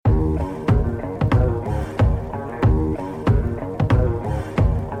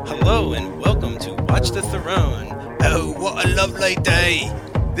Hello and welcome to Watch The Theron. Oh, what a lovely day!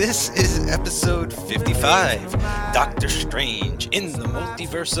 This is episode 55, Doctor Strange in the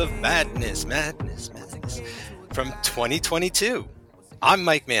Multiverse of Madness, from 2022. I'm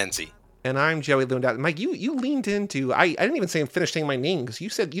Mike Manzi. And I'm Joey Lundau. Mike, you leaned into, I didn't even finish saying my name, because you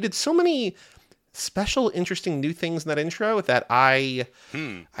said you did so many special, interesting new things in that intro that I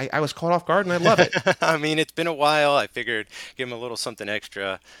was caught off guard, and I love it. I mean, it's been a while. I figured give him a little something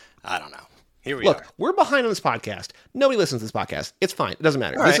extra. I don't know. Here we are. Look, we're behind on this podcast. Nobody listens to this podcast. It's fine. It doesn't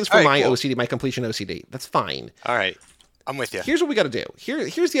matter. This is for my OCD, my completion OCD. That's fine. All right. I'm with you. Here's what we got to do.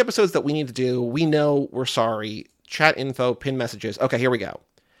 Here's the episodes that we need to do. We know we're sorry. Chat info, pin messages. Okay, here we go.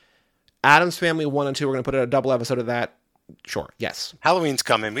 Addams Family 1 and 2, we're going to put out a double episode of that. Sure, yes. Halloween's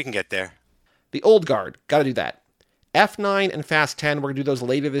coming. We can get there. The Old Guard, got to do that. F9 and Fast 10, we're going to do those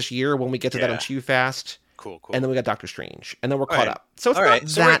later this year when we get to that on Too Fast. Cool. And then we got Doctor Strange. And then we're caught up. So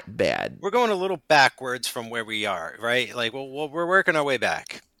it's not that bad. We're going a little backwards from where we are, right? Like, well, we're working our way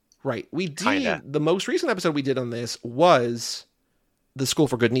back. Right. We did. The most recent episode we did on this was the School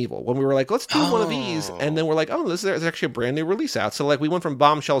for Good and Evil, when we were like, let's do one of these. And then we're like, oh, there's actually a brand new release out. So like we went from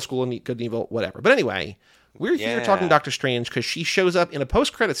Bombshell, School and Good and Evil, whatever. But anyway, we're here talking Doctor Strange because she shows up in a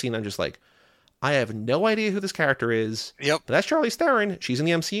post-credit scene. I'm just like, I have no idea who this character is. Yep. But that's Charlize Theron. She's in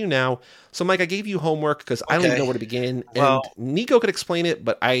the MCU now. So, Mike, I gave you homework because I don't even know where to begin. And Nico could explain it,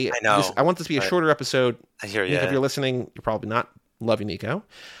 but I want this to be a shorter episode. I hear you. Nico, if you're listening, you're probably not. Love you, Nico.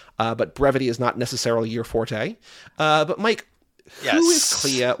 But brevity is not necessarily your forte. But, Mike, who is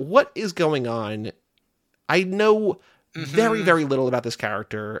Clea? What is going on? I know very, very little about this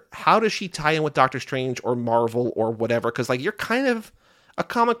character. How does she tie in with Doctor Strange or Marvel or whatever? Because, like, you're kind of a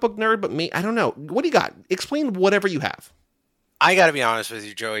comic book nerd, but I don't know. What do you got? Explain whatever you have. I got to be honest with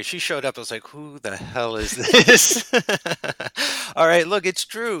you, Joey. She showed up. I was like, who the hell is this? All right, look, it's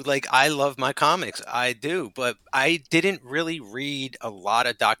true. Like, I love my comics. I do. But I didn't really read a lot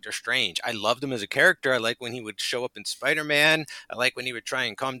of Doctor Strange. I loved him as a character. I like when he would show up in Spider-Man. I like when he would try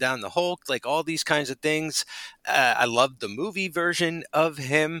and calm down the Hulk, like all these kinds of things. I loved the movie version of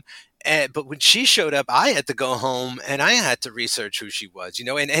him. But when she showed up, I had to go home and I had to research who she was,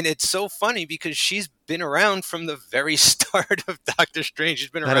 and it's so funny because she's been around from the very start of Doctor Strange. She's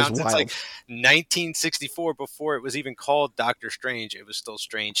been around since like 1964 before it was even called Doctor Strange. It was still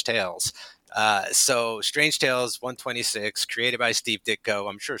Strange Tales. So Strange Tales 126, created by Steve Ditko.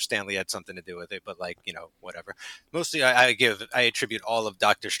 I'm sure Stanley had something to do with it, but whatever. Mostly I attribute all of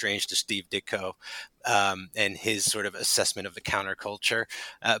Doctor Strange to Steve Ditko, and his sort of assessment of the counterculture.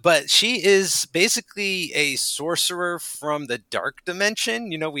 But she is basically a sorcerer from the dark dimension.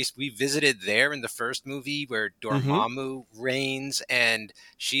 We visited there in the first movie where Dormammu reigns, and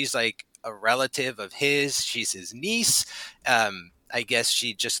she's like a relative of his. She's his niece. I guess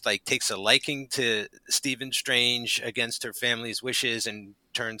she just takes a liking to Stephen Strange against her family's wishes and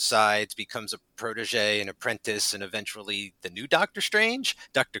turns sides, becomes a protege, an apprentice, and eventually the new Doctor Strange,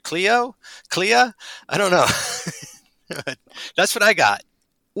 Dr. Clea. I don't know. That's what I got.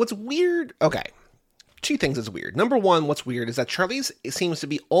 What's weird? Okay. Two things is weird. Number one, what's weird is that Charlize seems to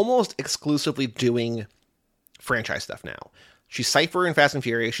be almost exclusively doing franchise stuff now. She's Cypher in Fast and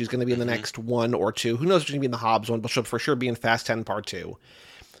Furious. She's going to be in the next one or two. Who knows if she's going to be in the Hobbs one, but she'll for sure be in Fast 10 Part 2.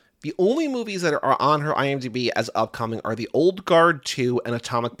 The only movies that are on her IMDb as upcoming are The Old Guard 2 and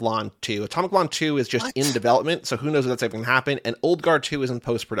Atomic Blonde 2. Atomic Blonde 2 is just in development, so who knows if that's ever going to happen. And Old Guard 2 is in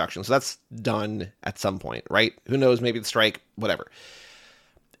post-production, so that's done at some point, right? Who knows, maybe the strike, whatever.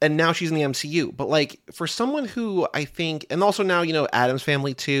 And now she's in the MCU. But for someone who I think, and also now, Addams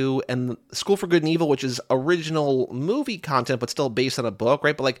Family 2 and School for Good and Evil, which is original movie content, but still based on a book,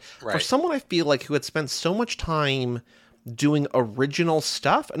 right? But for someone I feel like who had spent so much time doing original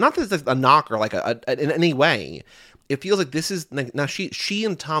stuff, not that it's a knock or in any way, it feels like this is, now she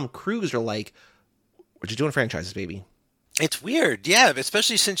and Tom Cruise are like, we're just doing franchises, baby. It's weird, yeah,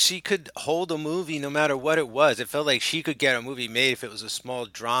 especially since she could hold a movie no matter what it was. It felt like she could get a movie made if it was a small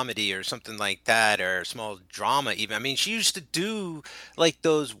dramedy or something like that, or a small drama even. I mean, she used to do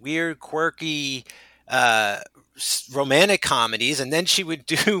those weird, quirky romantic comedies, and then she would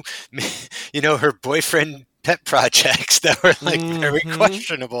do, her boyfriend pet projects that were very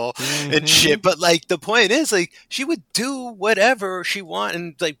questionable and shit. But the point is she would do whatever she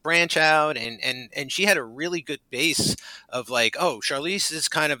wanted and branch out, and she had a really good base of Charlize is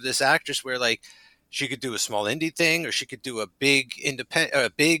kind of this actress where she could do a small indie thing, or she could do a big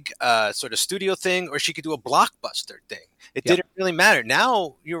sort of studio thing, or she could do a blockbuster thing. It didn't really matter.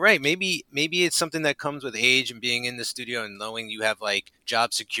 Now you're right. Maybe it's something that comes with age and being in the studio and knowing you have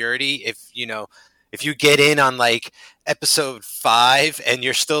job security. if you get in on like episode 5 and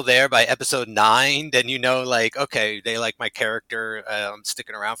you're still there by episode 9, then you know, like, okay, they like my character. I'm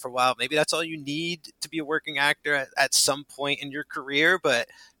sticking around for a while. Maybe that's all you need to be a working actor at some point in your career. But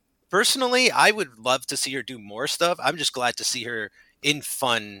personally, I would love to see her do more stuff. I'm just glad to see her in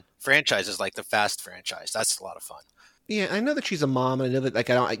fun franchises like the Fast franchise. That's a lot of fun. Yeah, I know that she's a mom, and I know that like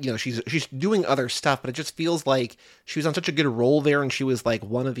I don't, she's doing other stuff, but it just feels like she was on such a good role there, and she was like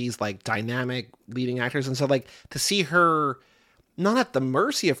one of these like dynamic leading actors, and so like to see her not at the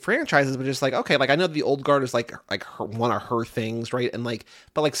mercy of franchises, but just like okay, like I know the old guard is like her, one of her things, right? And like,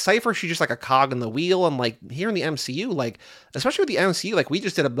 but like Cypher, she's just like a cog in the wheel, and like here in the MCU, like especially with the MCU, like we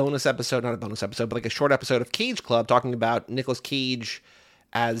just did a bonus episode, not a bonus episode, but like a short episode of Cage Club talking about Nicolas Cage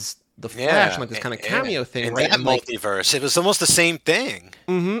as the Flash, and like this kind of cameo thing, in right? that And like, multiverse, it was almost the same thing.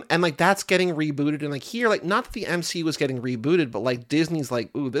 and like that's getting rebooted, and like here, like not that the MCU was getting rebooted, but like Disney's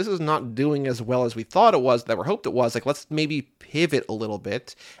like, ooh, this is not doing as well as we thought it was, that we hoped it was. Like, let's maybe pivot a little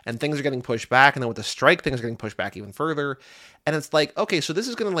bit, and things are getting pushed back, and then with the strike, things are getting pushed back even further. And it's like, okay, so this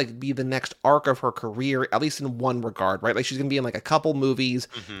is gonna like be the next arc of her career, at least in one regard, right? Like she's gonna be in like a couple movies,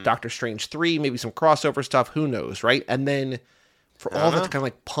 Doctor Strange 3, maybe some crossover stuff, who knows, right? And then for all that to kind of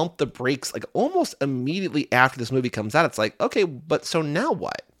like pump the brakes, like almost immediately after this movie comes out, it's like, okay, but so now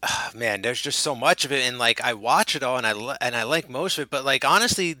what? Man, there's just so much of it, and like I watch it all, and I like most of it. But like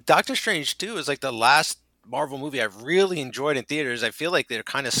honestly, Doctor Strange 2 is like the last Marvel movie I've really enjoyed in theaters. I feel like they're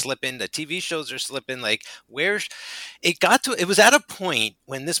kind of slipping. The TV shows are slipping. Like where's it got to? It was at a point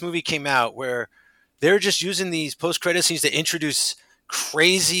when this movie came out where they're just using these post-credit scenes to introduce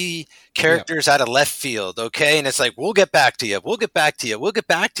crazy Yeah. characters out of left field, okay? And it's like, we'll get back to you, we'll get back to you, we'll get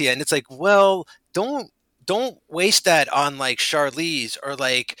back to you. And it's like, well, don't waste that on like Charlize or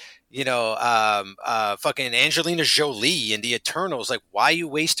like, fucking Angelina Jolie in the Eternals. Like, why you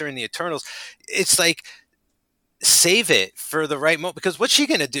waste her in the Eternals? It's like, save it for the right moment, because what's she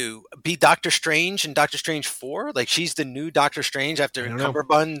gonna do? Be Doctor Strange in Doctor Strange 4? Like she's the new Doctor Strange I after don't know.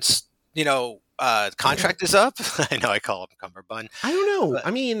 Cumberbund's contract is up. I know I call him Cumberbund. I don't know. But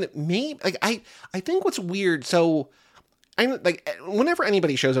I mean, maybe like I think what's weird. So I like whenever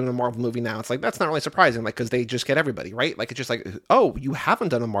anybody shows up in a Marvel movie now, it's like that's not really surprising, like because they just get everybody right. Like it's just like, oh, you haven't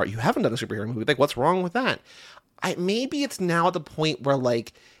done you haven't done a superhero movie. Like what's wrong with that? Maybe it's now at the point where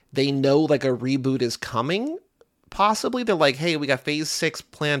like they know like a reboot is coming. Possibly they're like, hey, we got Phase 6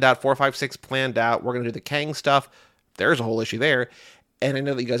 planned out, 4, 5, 6 planned out. We're gonna do the Kang stuff. There's a whole issue there. And I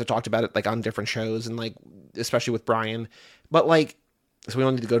know that you guys have talked about it like on different shows and like especially with Brian, but like so we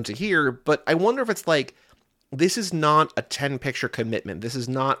don't need to go into here. But I wonder if it's like this is not a 10 picture commitment. This is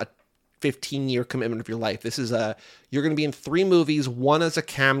not a 15-year commitment of your life. This is you're going to be in 3 movies, one as a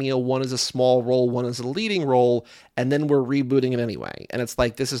cameo, one as a small role, one as a leading role, and then we're rebooting it anyway. And it's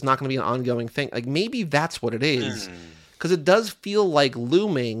like this is not going to be an ongoing thing. Like maybe that's what it is, because it does feel like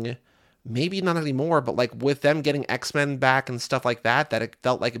looming. Maybe not anymore, but like with them getting X-Men back and stuff like that, that it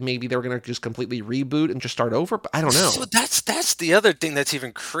felt like maybe they were going to just completely reboot and just start over. But I don't know. so that's the other thing that's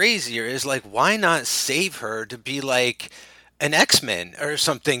even crazier is like, why not save her to be like an X-Men or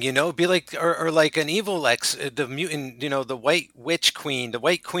something, be like, or like an evil X, the mutant, the white witch queen, the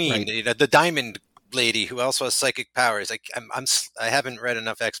white queen, Right. the diamond lady who also has psychic powers. Like I haven't read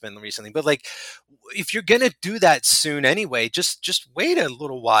enough X-Men recently, but like if you're gonna do that soon anyway, just wait a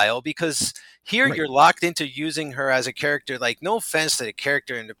little while, because here Right. you're locked into using her as a character. Like, no offense to the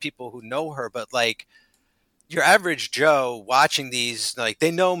character and the people who know her, but like your average Joe watching these, like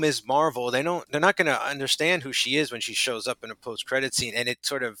they know Ms. Marvel, they're not going to understand who she is when she shows up in a post credit scene, and it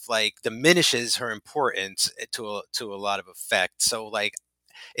sort of like diminishes her importance to a lot of effect. So like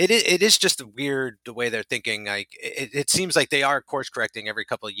it is just weird the way they're thinking. Like it seems like they are course correcting every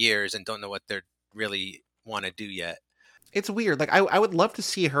couple of years and don't know what they're really want to do yet. It's weird. Like I would love to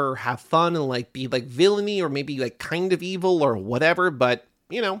see her have fun and like be like villainy or maybe like kind of evil or whatever, but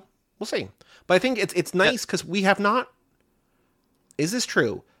we'll see. But I think it's nice because we have not. Is this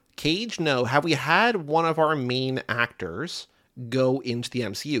true? Cage, no. Have we had one of our main actors go into the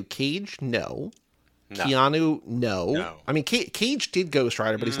MCU? Cage, no. No. Keanu, no. No. I mean, Cage did Ghost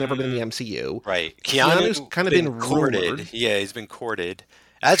Rider, but he's never been in the MCU. Right. Keanu's kind of been courted. rumored. Yeah, he's been courted.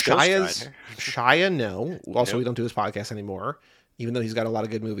 As Ghost Rider. Shia, no. Also, Nope. we don't do his podcast anymore, even though he's got a lot of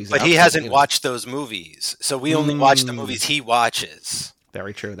good movies But out. he So, hasn't watched those movies. So we only watch the Mm. movies he watches.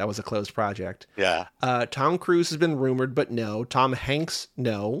 Very true. That was a closed project. Yeah. Tom Cruise has been rumored, but no. Tom Hanks,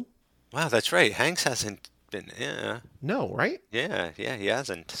 no. Wow, that's right. Hanks hasn't been. Yeah. No, right? Yeah, he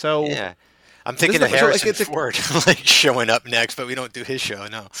hasn't. So yeah. I'm this thinking is of so, like, Harrison it's a Ford like showing up next, but we don't do his show.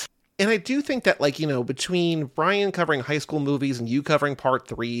 No. And I do think that, like, between Brian covering high school movies and you covering part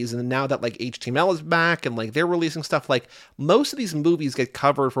threes, and now that, like, HTML is back and, like, they're releasing stuff, like, most of these movies get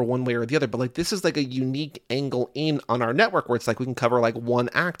covered for one way or the other. But, like, this is, like, a unique angle in on our network where it's, like, we can cover, like, one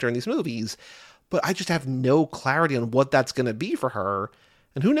actor in these movies. But I just have no clarity on what that's going to be for her.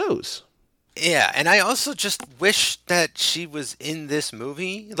 And who knows? Yeah, and I also just wish that she was in this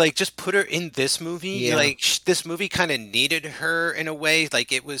movie. Like, just put her in this movie. Yeah. Like, this movie kind of needed her in a way.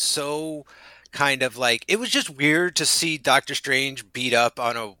 Like, it was so kind of like, it was just weird to see Doctor Strange beat up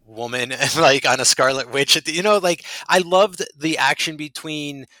on a woman and, like, on a Scarlet Witch. Like, I loved the action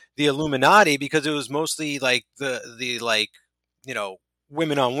between the Illuminati because it was mostly, like, the like, you know,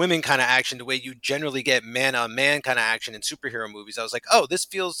 women on women kind of action, the way you generally get man on man kind of action in superhero movies. I was like, oh, this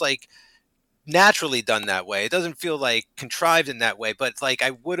feels like naturally done that way. It doesn't feel like contrived in that way, but like I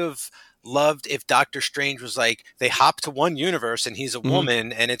would have loved if Doctor Strange was like they hop to one universe and he's a Mhm.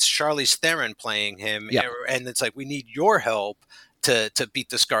 woman and it's Charlize Theron playing him, Yeah. and it's like we need your help to beat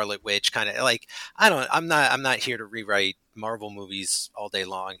the Scarlet Witch. Kind of like I'm not here to rewrite Marvel movies all day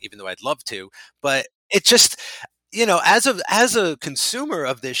long, even though I'd love to, but it just as a consumer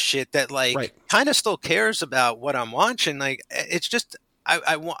of this shit that Right. like kind of still cares about what I'm watching, like it's just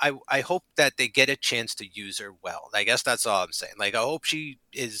I hope that they get a chance to use her well. I guess that's all I'm saying. Like I hope she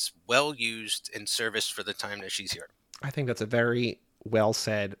is well used and serviced for the time that she's here. I think that's a very well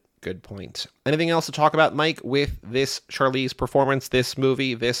said. Good point. Anything else to talk about, Mike, with this Charlize performance, this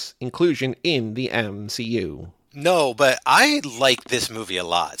movie, this inclusion in the MCU? No, but I like this movie a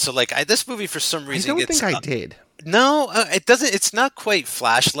lot. So like this movie for some I reason don't gets think I did. no, it doesn't. It's not quite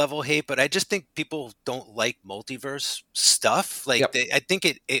Flash level hate, but I just think people don't like multiverse stuff. Like, Yep. I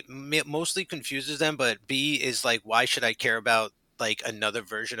think mostly confuses them. But B is like, why should I care about like another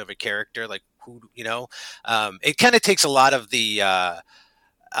version of a character? Like, who it kind of takes a lot of the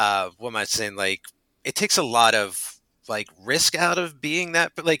what am I saying? Like, it takes a lot of like risk out of being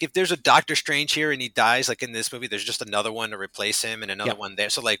that. But like, if there's a Doctor Strange here and he dies, like in this movie, there's just another one to replace him and another Yep. one there.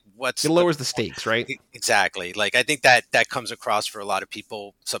 So like, what's It lowers the stakes, right? exactly? Like, I think that comes across for a lot of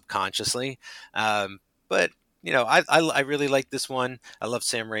people subconsciously. But I really like this one. I love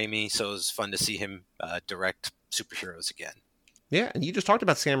Sam Raimi, so it was fun to see him direct superheroes again. Yeah, and you just talked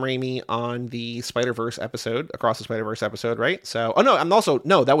about Sam Raimi on the Spider-Verse episode, Across the Spider-Verse episode, right? So, oh no, I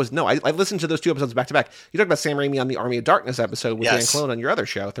listened to those two episodes back to back. You talked about Sam Raimi on the Army of Darkness episode with Dan Yes. Clone on your other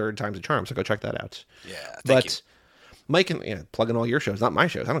show, Third Time's a Charm, so go check that out. Yeah, thank But Mike and plugging all your shows, not my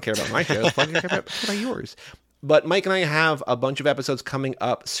shows. I don't care about my shows. Plug about yours. But Mike and I have a bunch of episodes coming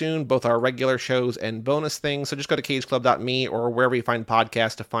up soon, both our regular shows and bonus things. So just go to cageclub.me or wherever you find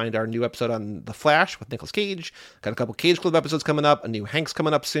podcasts to find our new episode on The Flash with Nicolas Cage. Got a couple Cage Club episodes coming up, a new Hank's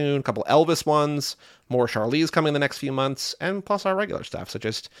coming up soon, a couple Elvis ones, more Charlize coming in the next few months, and plus our regular stuff. So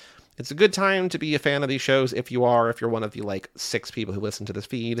it's a good time to be a fan of these shows if you're one of the like 6 people who listen to this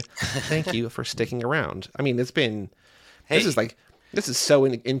feed. Thank you for sticking around. I mean, this is so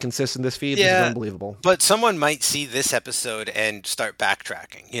inconsistent, this feed. Yeah, this is unbelievable. but someone might see this episode and start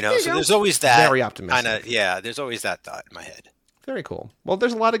backtracking. There you So go. there's always that Very optimistic. there's always that thought in my head. Very cool. Well,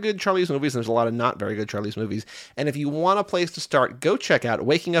 there's a lot of good Charlize movies, and there's a lot of not very good Charlize movies. And if you want a place to start, go check out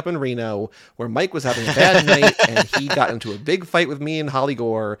Waking Up in Reno, where Mike was having a bad night, and he got into a big fight with me and Holly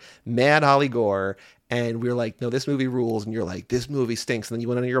Gore, mad Holly Gore. And we were like, no, this movie rules. And you're like, this movie stinks. And then you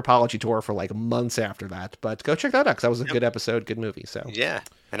went on your apology tour for like months after that. But go check that out, because that was a good episode, good movie. So Yeah,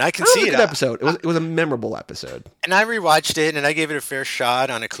 and I can that was see a it. good episode. It was a memorable episode. And I rewatched it, and I gave it a fair shot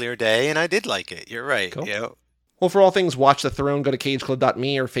on a clear day, and I did like it. You're right. Cool. Well, for all things Watch the Theron, go to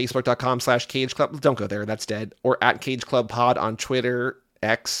cageclub.me or facebook.com/cageclub. Don't go there. That's dead. Or at cageclubpod on Twitter,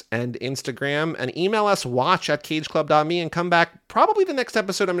 X, and Instagram. And email us watch@cageclub.me and come back. Probably the next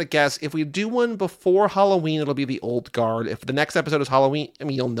episode, I'm going to guess. If we do one before Halloween, it'll be the old guard. If the next episode is Halloween, I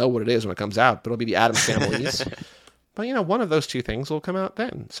mean, you'll know what it is when it comes out, but it'll be the Addams Families. But, one of those two things will come out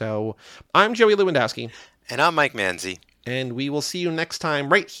then. So I'm Joey Lewandowski. And I'm Mike Manzi. And we will see you next time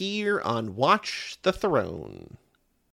right here on Watch the Theron.